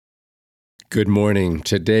Good morning.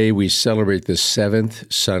 Today we celebrate the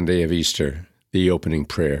seventh Sunday of Easter, the opening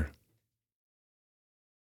prayer.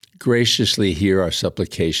 Graciously hear our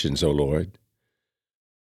supplications, O Lord,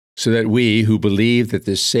 so that we, who believe that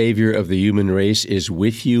the Savior of the human race is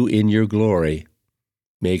with you in your glory,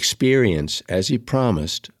 may experience, as he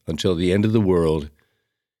promised, until the end of the world,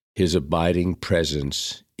 his abiding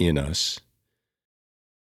presence in us,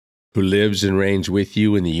 who lives and reigns with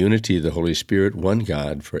you in the unity of the Holy Spirit, one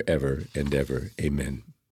God, forever and ever. Amen.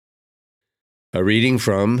 A reading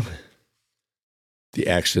from the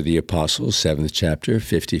Acts of the Apostles, 7th chapter,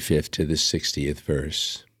 55th to the 60th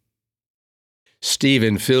verse.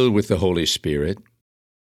 Stephen, filled with the Holy Spirit,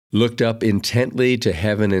 looked up intently to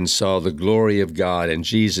heaven and saw the glory of God and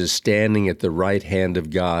Jesus standing at the right hand of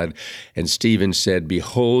God. And Stephen said,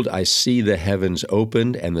 "Behold, I see the heavens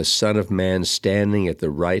opened and the Son of Man standing at the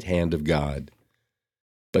right hand of God."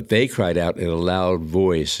 But they cried out in a loud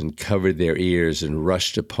voice and covered their ears and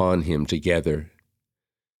rushed upon him together.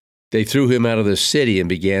 They threw him out of the city and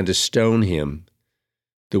began to stone him.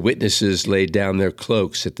 The witnesses laid down their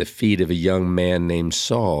cloaks at the feet of a young man named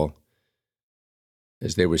Saul.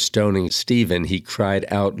 As they were stoning Stephen, he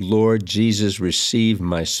cried out, "Lord Jesus, receive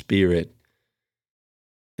my spirit."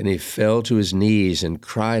 And he fell to his knees and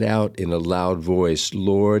cried out in a loud voice,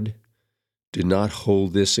 "Lord, do not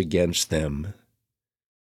hold this against them."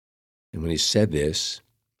 And when he said this,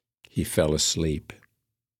 he fell asleep.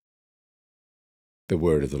 The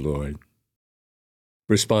word of the Lord.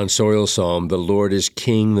 Responsorial Psalm, the Lord is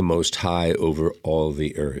King, the Most High over all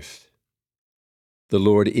the earth. The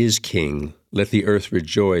Lord is King. Let the earth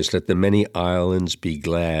rejoice. Let the many islands be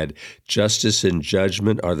glad. Justice and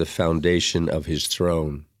judgment are the foundation of his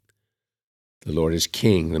throne. The Lord is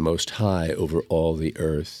King, the Most High over all the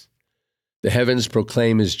earth. The heavens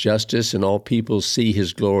proclaim his justice, and all peoples see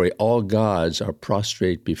his glory. All gods are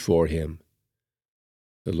prostrate before him.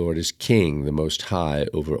 The Lord is King, the Most High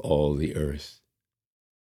over all the earth.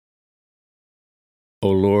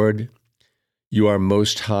 O Lord, you are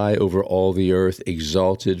most high over all the earth,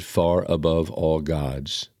 exalted far above all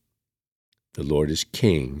gods. The Lord is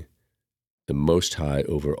King, the Most High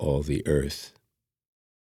over all the earth.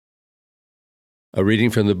 A reading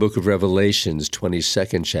from the book of Revelations,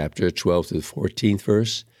 22nd chapter, 12th to the 14th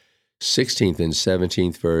verse, 16th and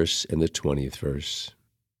 17th verse, and the 20th verse.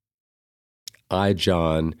 I,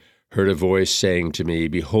 John, heard a voice saying to me,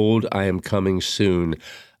 "Behold, I am coming soon.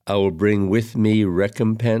 I will bring with me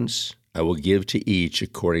recompense. I will give to each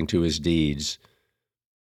according to his deeds.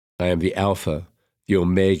 I am the Alpha, the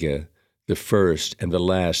Omega, the first and the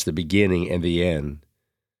last, the beginning and the end.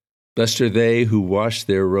 Blessed are they who wash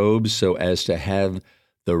their robes so as to have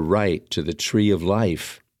the right to the tree of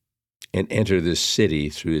life and enter this city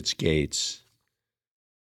through its gates.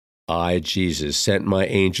 I, Jesus, sent my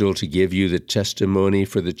angel to give you the testimony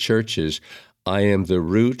for the churches. I am the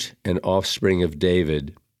root and offspring of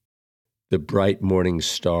David, the bright morning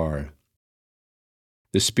star.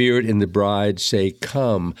 The Spirit and the bride say,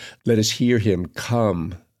 'Come.' Let us hear him,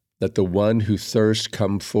 'Come.' Let the one who thirsts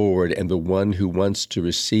come forward, and the one who wants to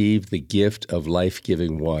receive the gift of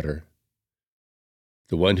life-giving water.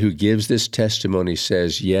 The one who gives this testimony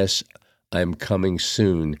says, 'Yes, I am coming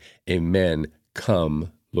soon. Amen.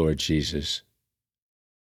 Come, Lord Jesus.'"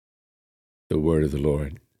 The word of the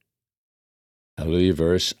Lord. Hallelujah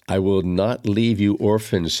verse, "I will not leave you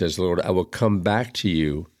orphans, says the Lord. I will come back to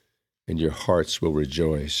you, and your hearts will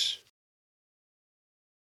rejoice."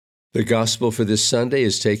 The gospel for this Sunday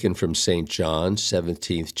is taken from St. John,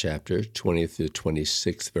 17th chapter, 20th to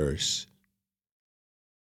 26th verse.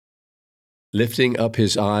 Lifting up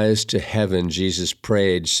his eyes to heaven, Jesus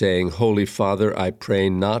prayed, saying, "Holy Father, I pray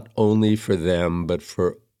not only for them, but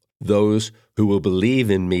for those who will believe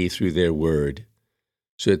in me through their word,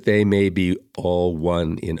 so that they may be all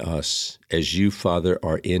one in us, as you, Father,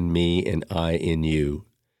 are in me and I in you,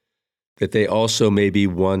 that they also may be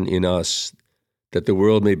one in us, that the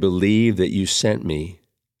world may believe that you sent me.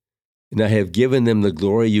 And I have given them the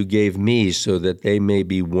glory you gave me, so that they may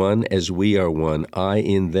be one as we are one, I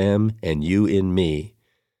in them and you in me,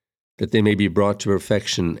 that they may be brought to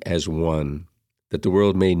perfection as one, that the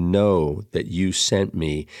world may know that you sent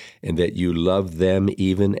me and that you loved them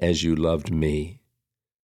even as you loved me.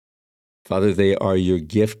 Father, they are your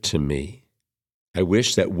gift to me. I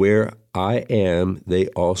wish that where I am, they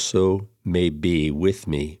also may be with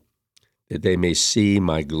me, that they may see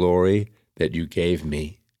my glory that you gave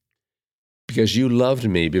me. Because you loved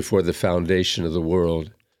me before the foundation of the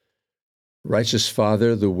world. Righteous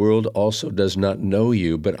Father, the world also does not know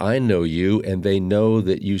you, but I know you, and they know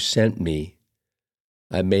that you sent me.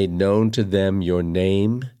 I made known to them your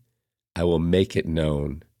name. I will make it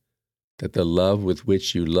known, that the love with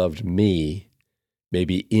which you loved me may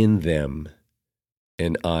be in them,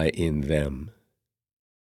 and I in them.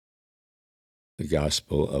 The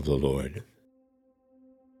Gospel of the Lord.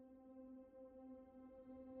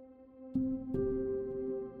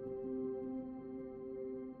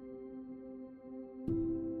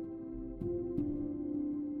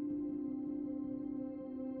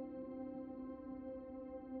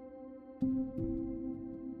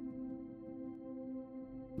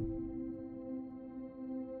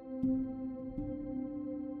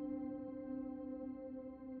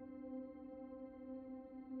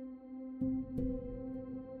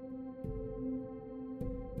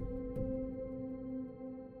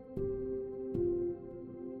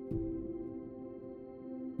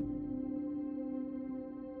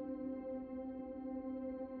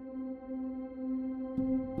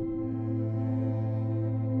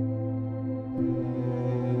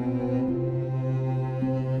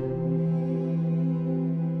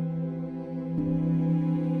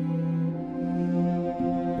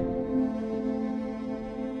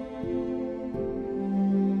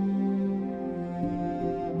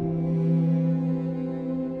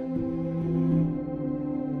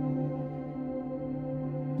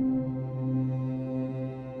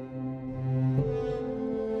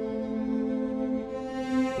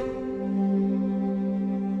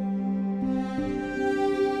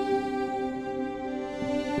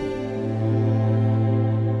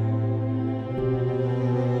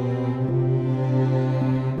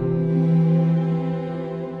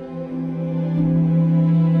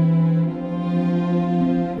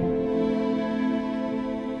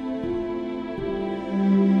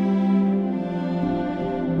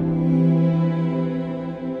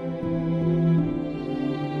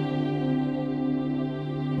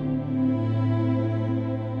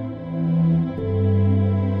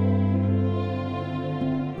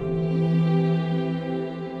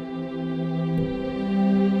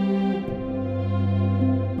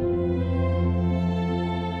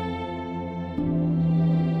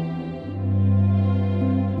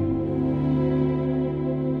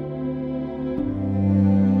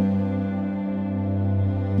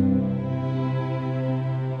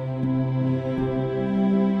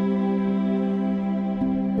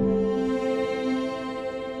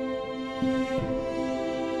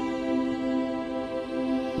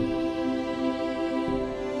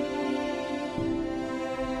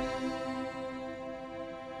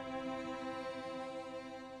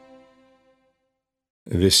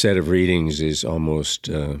 This set of readings is almost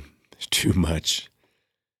too much,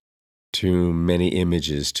 too many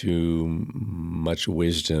images, too much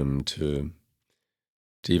wisdom to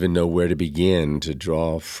even know where to begin, to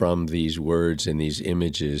draw from these words and these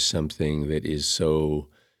images something that is so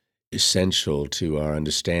essential to our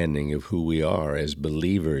understanding of who we are as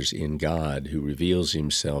believers in God, who reveals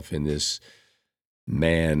himself in this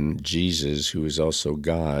man, Jesus, who is also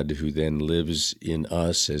God, who then lives in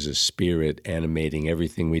us as a spirit animating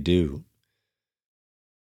everything we do.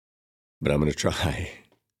 But I'm going to try.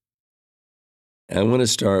 I want to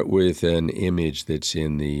start with an image that's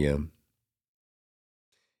in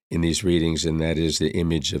these readings, and that is the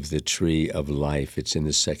image of the tree of life. It's in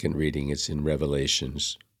the second reading. It's in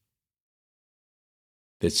Revelations.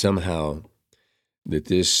 That somehow that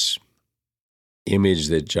this image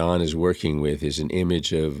that John is working with is an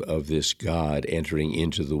image of this God entering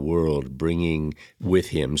into the world, bringing with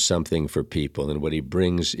him something for people. And what he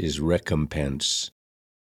brings is recompense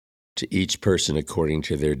to each person according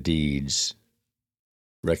to their deeds.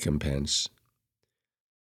 Recompense.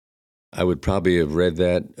 I would probably have read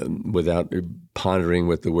that without pondering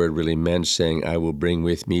what the word really meant, saying, I will bring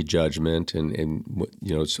with me judgment, and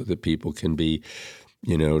so that people can be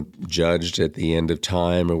judged at the end of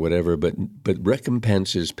time or whatever, but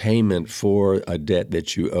recompense is payment for a debt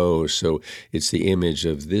that you owe. So it's the image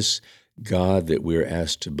of this God that we're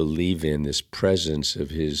asked to believe in, this presence of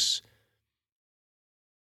his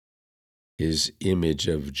image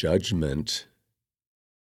of judgment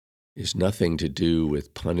is nothing to do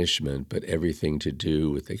with punishment, but everything to do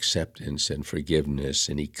with acceptance and forgiveness.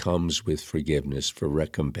 And he comes with forgiveness for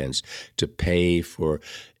recompense, to pay for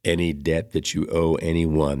any debt that you owe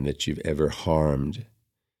anyone that you've ever harmed.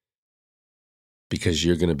 Because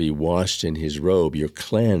you're going to be washed in his robe, you're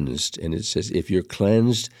cleansed. And it says, if you're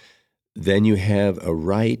cleansed, then you have a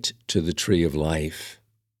right to the tree of life.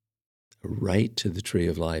 A right to the tree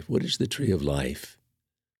of life. What is the tree of life?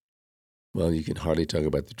 Well, you can hardly talk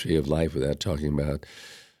about the tree of life without talking about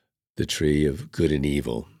the tree of good and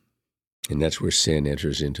evil. And that's where sin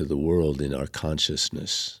enters into the world in our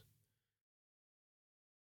consciousness.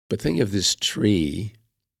 But think of this tree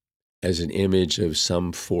as an image of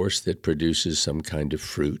some force that produces some kind of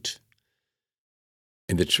fruit.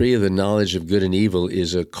 And the tree of the knowledge of good and evil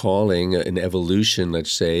is a calling, an evolution,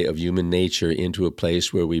 let's say, of human nature into a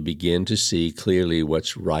place where we begin to see clearly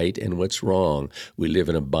what's right and what's wrong. We live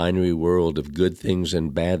in a binary world of good things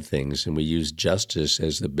and bad things, and we use justice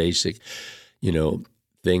as the basic,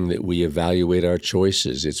 thing that we evaluate our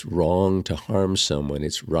choices. It's wrong to harm someone.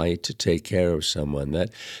 It's right to take care of someone.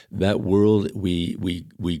 That world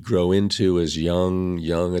we grow into as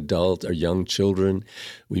young adult or young children,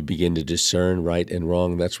 we begin to discern right and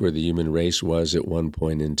wrong. That's where the human race was at one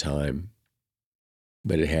point in time.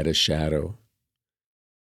 But it had a shadow.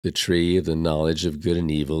 The tree of the knowledge of good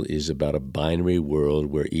and evil is about a binary world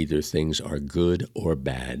where either things are good or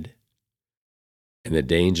bad. And the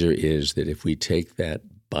danger is that if we take that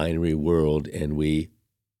binary world and we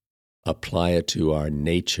apply it to our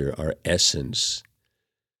nature, our essence,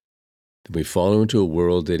 then we fall into a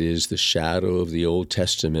world that is the shadow of the Old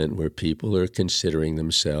Testament, where people are considering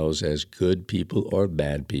themselves as good people or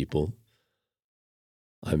bad people.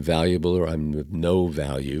 I'm valuable or I'm of no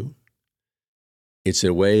value. It's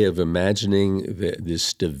a way of imagining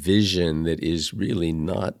this division that is really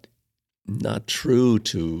not true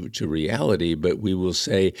to reality, but we will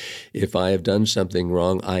say, if I have done something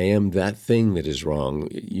wrong, I am that thing that is wrong.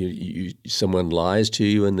 Someone lies to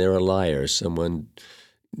you and they're a liar. Someone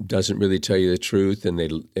doesn't really tell you the truth and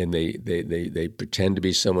they pretend to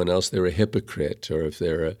be someone else, they're a hypocrite. Or if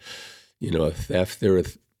they're a theft,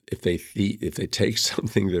 if they take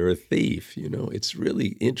something, they're a thief. It's really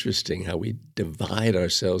interesting how we divide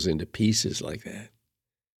ourselves into pieces like that.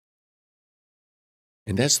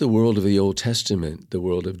 And that's the world of the Old Testament, the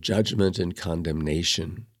world of judgment and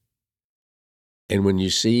condemnation. And when you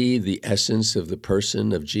see the essence of the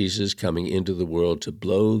person of Jesus coming into the world to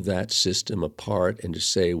blow that system apart and to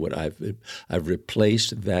say what I've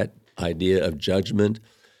replaced that idea of judgment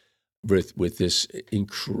with this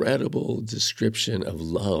incredible description of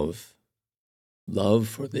love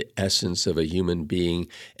for the essence of a human being,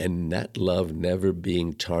 and that love never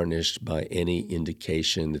being tarnished by any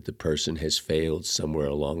indication that the person has failed somewhere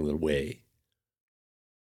along the way.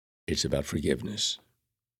 It's about forgiveness.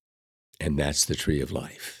 And that's the tree of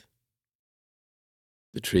life.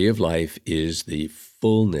 The tree of life is the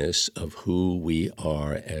fullness of who we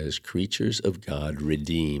are as creatures of God,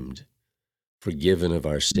 redeemed, forgiven of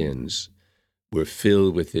our sins. We're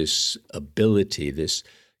filled with this ability, this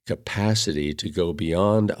capacity to go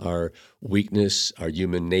beyond our weakness, our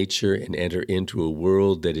human nature, and enter into a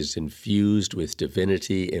world that is infused with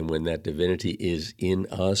divinity. And when that divinity is in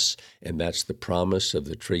us, and that's the promise of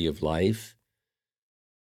the tree of life,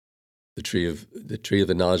 the tree of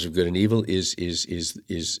the knowledge of good and evil is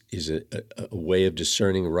a way of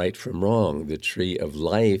discerning right from wrong. The tree of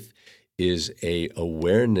life is a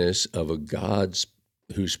awareness of a God's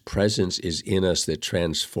whose presence is in us, that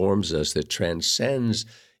transforms us, that transcends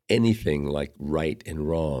anything like right and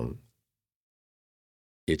wrong.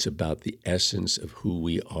 It's about the essence of who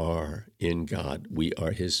we are in God. We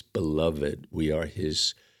are His beloved. We are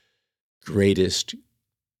His greatest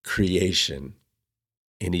creation.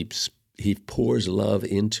 And He pours love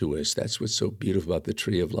into us. That's what's so beautiful about the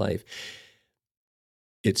tree of life.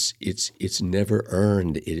 It's never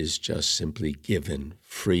earned. It is just simply given,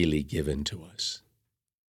 freely given to us.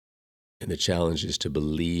 And the challenge is to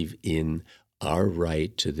believe in our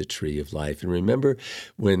right to the tree of life. And remember,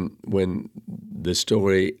 when the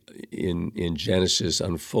story in Genesis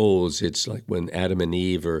unfolds, it's like when Adam and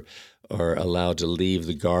Eve are allowed to leave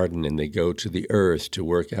the garden and they go to the earth to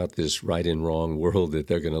work out this right and wrong world that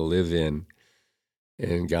they're going to live in.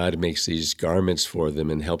 And God makes these garments for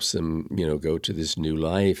them and helps them, go to this new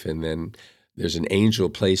life. And then there's an angel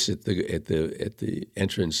placed at the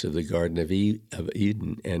entrance of the Garden of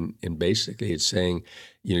Eden, and basically it's saying,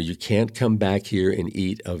 you can't come back here and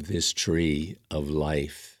eat of this tree of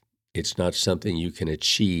life. It's not something you can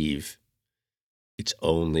achieve. It's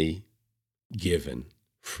only given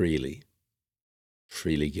freely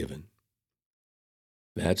given.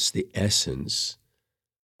 That's the essence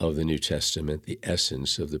of the New Testament, the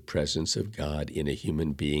essence of the presence of God in a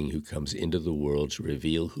human being who comes into the world to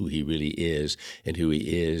reveal who he really is. And who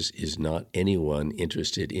he is not anyone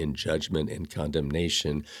interested in judgment and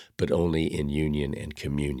condemnation, but only in union and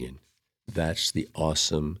communion. That's the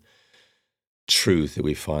awesome truth that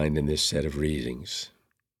we find in this set of readings.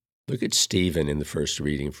 Look at Stephen in the first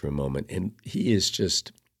reading for a moment, and he is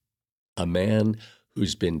just a man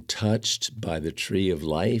who's been touched by the tree of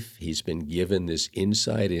life. He's been given this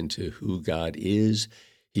insight into who God is.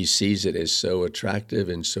 He sees it as so attractive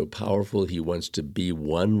and so powerful. He wants to be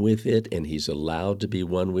one with it, and he's allowed to be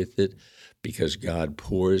one with it because God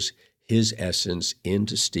pours his essence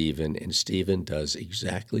into Stephen, and Stephen does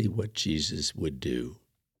exactly what Jesus would do.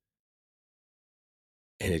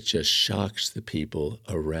 And it just shocks the people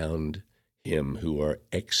around him who are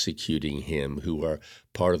executing him, who are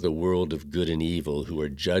part of the world of good and evil, who are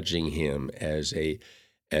judging him as a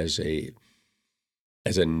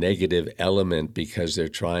negative element because they're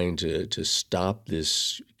trying to stop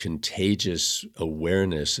this contagious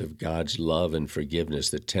awareness of God's love and forgiveness.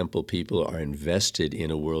 The temple people are invested in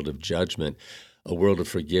a world of judgment. A world of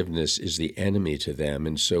forgiveness is the enemy to them.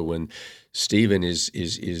 And so when Stephen is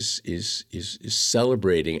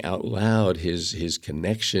celebrating out loud his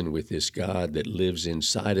connection with this God that lives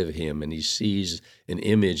inside of him, and he sees an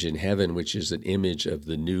image in heaven, which is an image of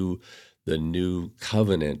the new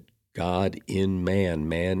covenant, God in man,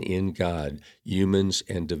 man in God, humans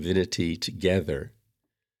and divinity together.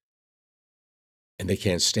 And they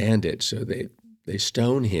can't stand it, so they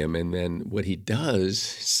stone him. And then what he does is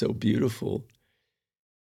so beautiful.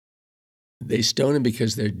 They stone him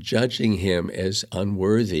because they're judging him as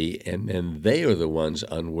unworthy, and then they are the ones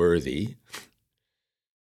unworthy.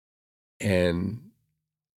 And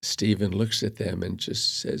Stephen looks at them and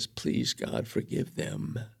just says, "Please, God, forgive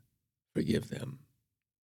them. Forgive them."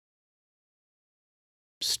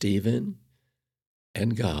 Stephen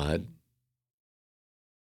and God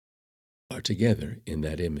are together in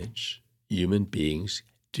that image. Human beings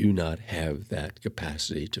do not have that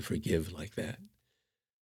capacity to forgive like that.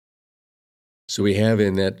 So we have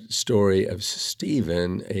in that story of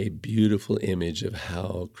Stephen a beautiful image of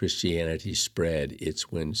how Christianity spread. It's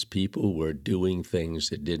when people were doing things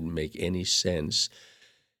that didn't make any sense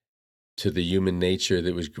to the human nature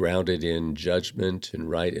that was grounded in judgment and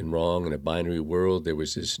right and wrong in a binary world. There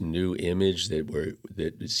was this new image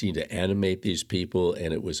that seemed to animate these people,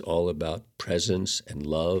 and it was all about presence and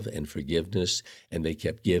love and forgiveness, and they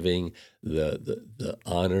kept giving the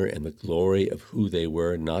honor and the glory of who they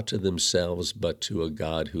were, not to themselves, but to a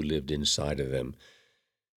God who lived inside of them.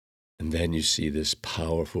 And then you see this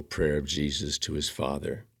powerful prayer of Jesus to his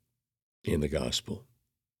Father in the gospel.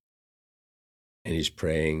 And he's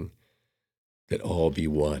praying that all be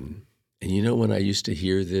one. And you know, when I used to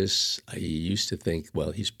hear this, I used to think,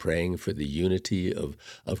 well, he's praying for the unity of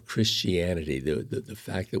Christianity, the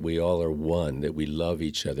fact that we all are one, that we love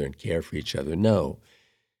each other and care for each other. No,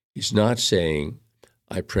 he's not saying,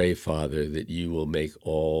 I pray, Father, that you will make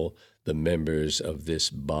all the members of this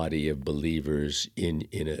body of believers in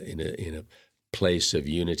a place of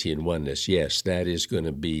unity and oneness. Yes, that is going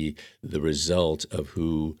to be the result of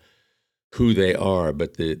who they are,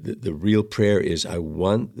 but the real prayer is, I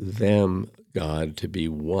want them, God, to be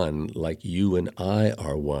one like you and I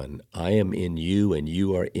are one. I am in you and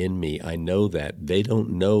you are in me. I know that. They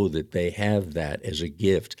don't know that they have that as a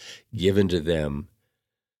gift given to them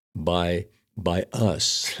by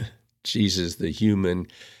us. Jesus, the human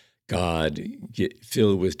God,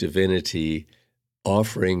 filled with divinity,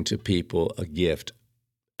 offering to people a gift,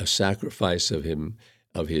 a sacrifice of him,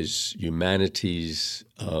 of his humanity's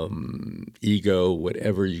ego,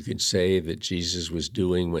 whatever you could say that Jesus was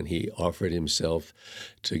doing when he offered himself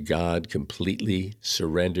to God, completely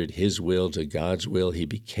surrendered his will to God's will. He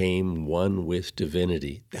became one with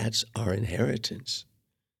divinity. That's our inheritance.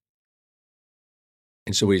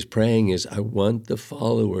 And so what he's praying is, I want the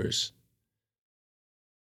followers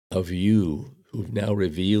of you who've now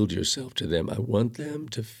revealed yourself to them, I want them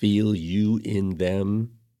to feel you in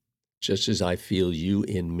them, just as I feel you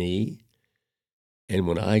in me. And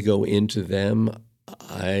when I go into them,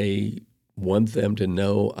 I want them to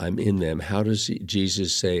know I'm in them. How does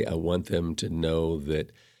Jesus say, I want them to know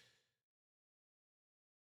that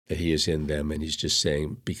he is in them? And he's just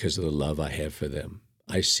saying, because of the love I have for them.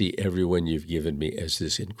 I see everyone you've given me as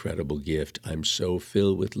this incredible gift. I'm so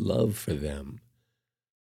filled with love for them.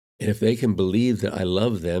 And if they can believe that I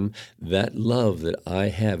love them, that love that I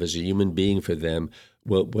have as a human being for them,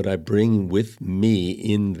 well, what I bring with me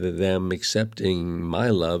in them accepting my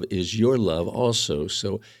love is your love also.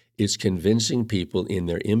 So it's convincing people in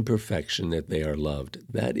their imperfection that they are loved.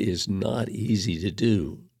 That is not easy to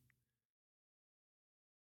do.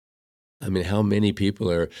 I mean, how many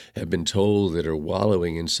people have been told that are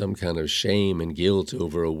wallowing in some kind of shame and guilt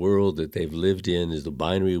over a world that they've lived in, is the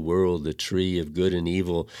binary world, the tree of good and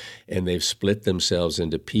evil, and they've split themselves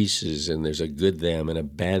into pieces, and there's a good them and a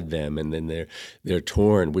bad them, and then they're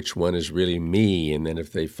torn. Which one is really me? And then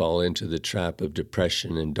if they fall into the trap of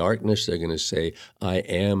depression and darkness, they're going to say, I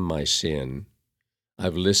am my sin.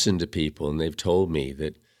 I've listened to people, and they've told me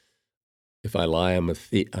that if I lie, I'm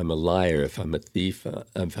a liar. If I'm a thief,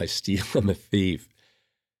 if I steal, I'm a thief.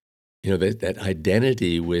 That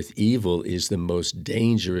identity with evil is the most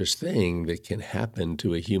dangerous thing that can happen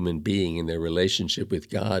to a human being in their relationship with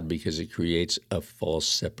God, because it creates a false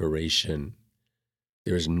separation.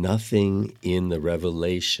 There's nothing in the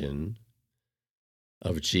revelation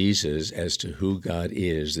of Jesus as to who God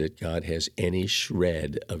is that God has any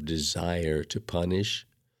shred of desire to punish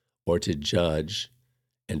or to judge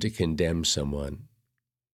and to condemn someone.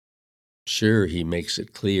 Sure, he makes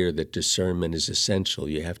it clear that discernment is essential.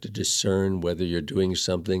 You have to discern whether you're doing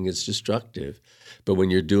something that's destructive. But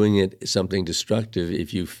when you're doing something destructive,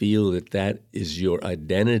 if you feel that that is your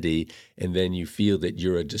identity, and then you feel that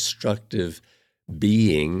you're a destructive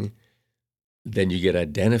being, then you get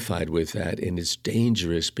identified with that, and it's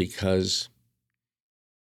dangerous, because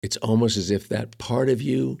it's almost as if that part of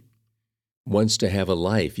you wants to have a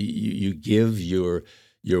life. You give your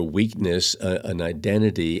weakness an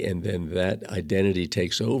identity, and then that identity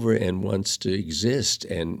takes over and wants to exist,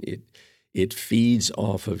 and it feeds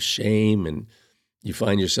off of shame, and you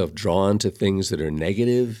find yourself drawn to things that are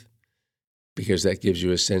negative, because that gives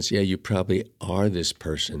you a sense, yeah, you probably are this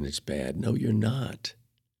person that's bad. No, you're not.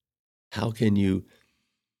 How can you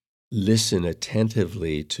listen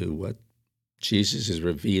attentively to what Jesus is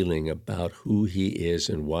revealing about who he is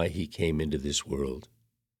and why he came into this world?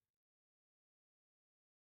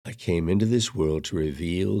 I came into this world to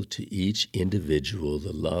reveal to each individual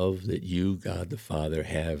the love that you, God the Father,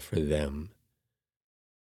 have for them.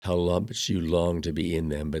 How much you long to be in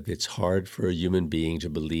them, but it's hard for a human being to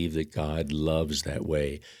believe that God loves that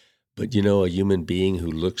way. But a human being who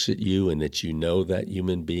looks at you, and that that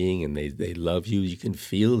human being, and they love you, you can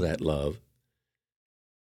feel that love.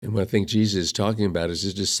 And what I think Jesus is talking about is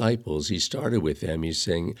his disciples. He started with them. He's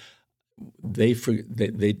saying they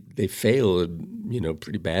failed,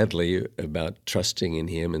 pretty badly about trusting in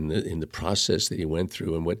him, and in the process that he went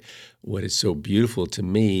through. And what is so beautiful to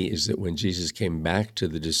me is that when Jesus came back to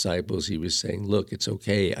the disciples, he was saying, look, it's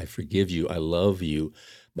okay. I forgive you. I love you.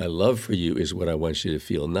 My love for you is what I want you to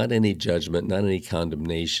feel. Not any judgment, not any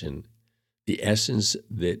condemnation. The essence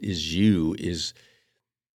that is you is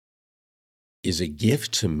a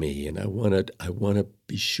gift to me, and I want to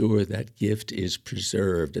be sure that gift is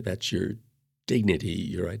preserved. That's your dignity,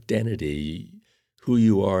 your identity, who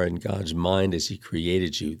you are in God's mind as he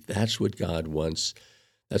created you. That's what God wants.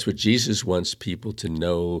 That's what Jesus wants people to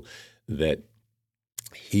know, that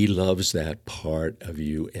he loves that part of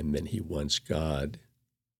you, and then he wants God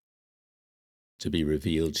to be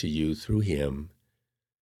revealed to you through him,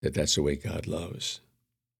 that's the way God loves.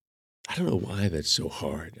 I don't know why that's so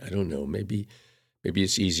hard. I don't know. Maybe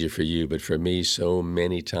it's easier for you, but for me, so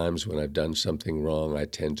many times when I've done something wrong, I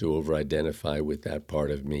tend to over-identify with that part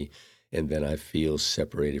of me, and then I feel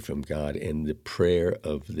separated from God. And the prayer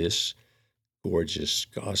of this gorgeous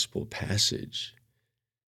gospel passage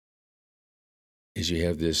is, you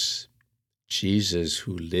have this Jesus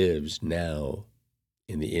who lives now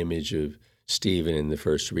in the image of Stephen in the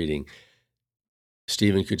first reading.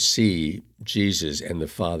 Stephen could see Jesus and the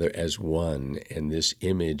Father as one, and this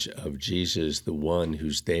image of Jesus, the one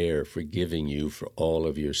who's there forgiving you for all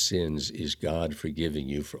of your sins, is God forgiving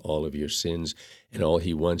you for all of your sins, and all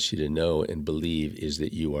he wants you to know and believe is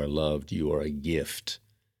that you are loved, you are a gift.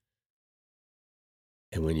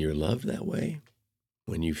 And when you're loved that way,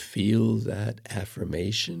 when you feel that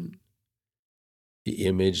affirmation, the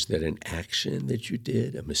image that an action that you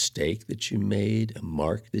did, a mistake that you made, a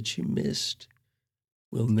mark that you missed,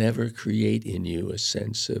 will never create in you a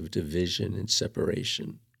sense of division and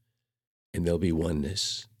separation, and there'll be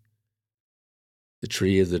oneness. The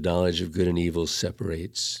tree of the knowledge of good and evil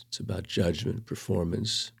separates. It's about judgment,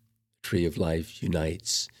 performance. The tree of life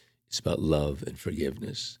unites. It's about love and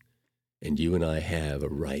forgiveness. And you and I have a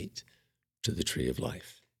right to the tree of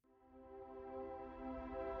life.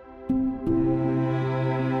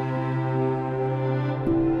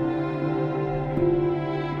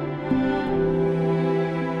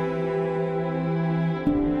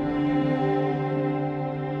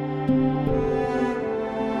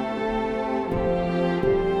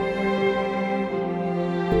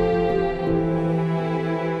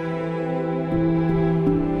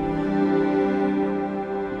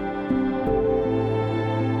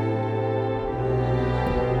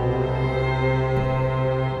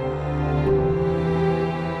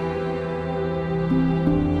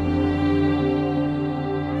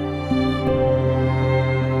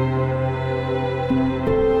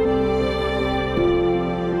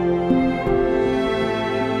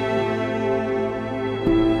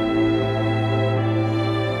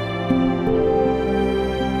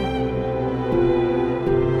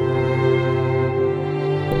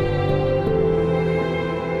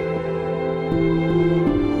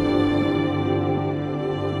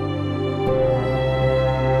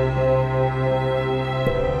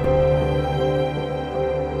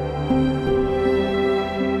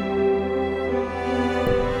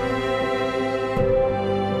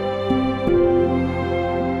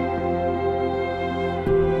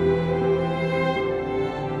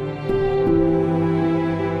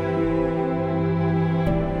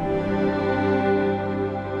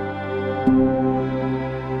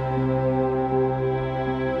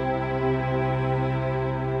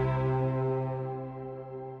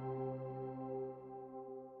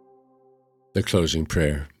 A closing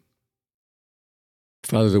prayer.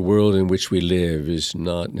 Father, the world in which we live is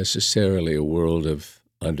not necessarily a world of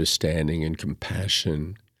understanding and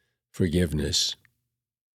compassion, forgiveness.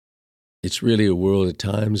 It's really a world at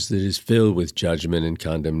times that is filled with judgment and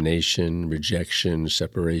condemnation, rejection,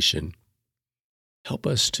 separation. Help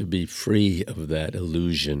us to be free of that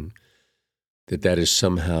illusion that that is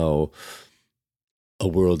somehow a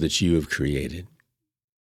world that you have created.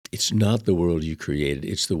 It's not the world you created.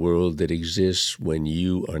 It's the world that exists when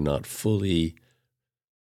you are not fully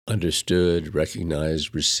understood,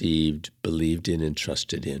 recognized, received, believed in, and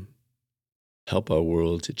trusted in. Help our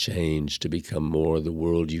world to change, to become more the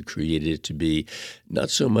world you created it to be. Not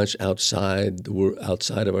so much outside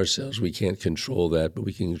of ourselves. We can't control that, but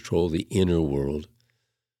we can control the inner world.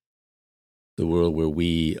 The world where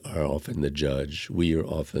we are often the judge. We are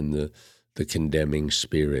often the condemning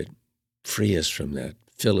spirit. Free us from that.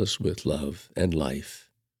 Fill us with love and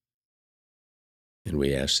life. And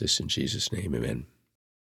we ask this in Jesus' name, amen.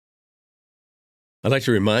 I'd like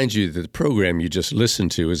to remind you that the program you just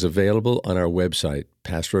listened to is available on our website,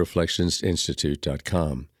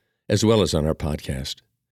 pastorreflectionsinstitute.com, as well as on our podcast.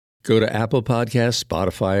 Go to Apple Podcasts,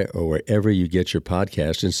 Spotify, or wherever you get your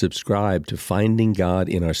podcast and subscribe to Finding God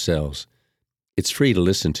in Ourselves. It's free to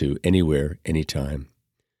listen to anywhere, anytime.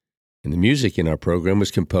 And the music in our program was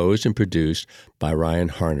composed and produced by Ryan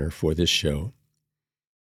Harner for this show.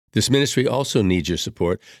 This ministry also needs your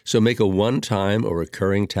support, so make a one-time or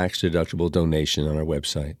recurring tax-deductible donation on our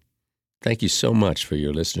website. Thank you so much for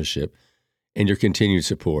your listenership and your continued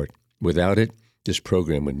support. Without it, this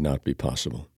program would not be possible.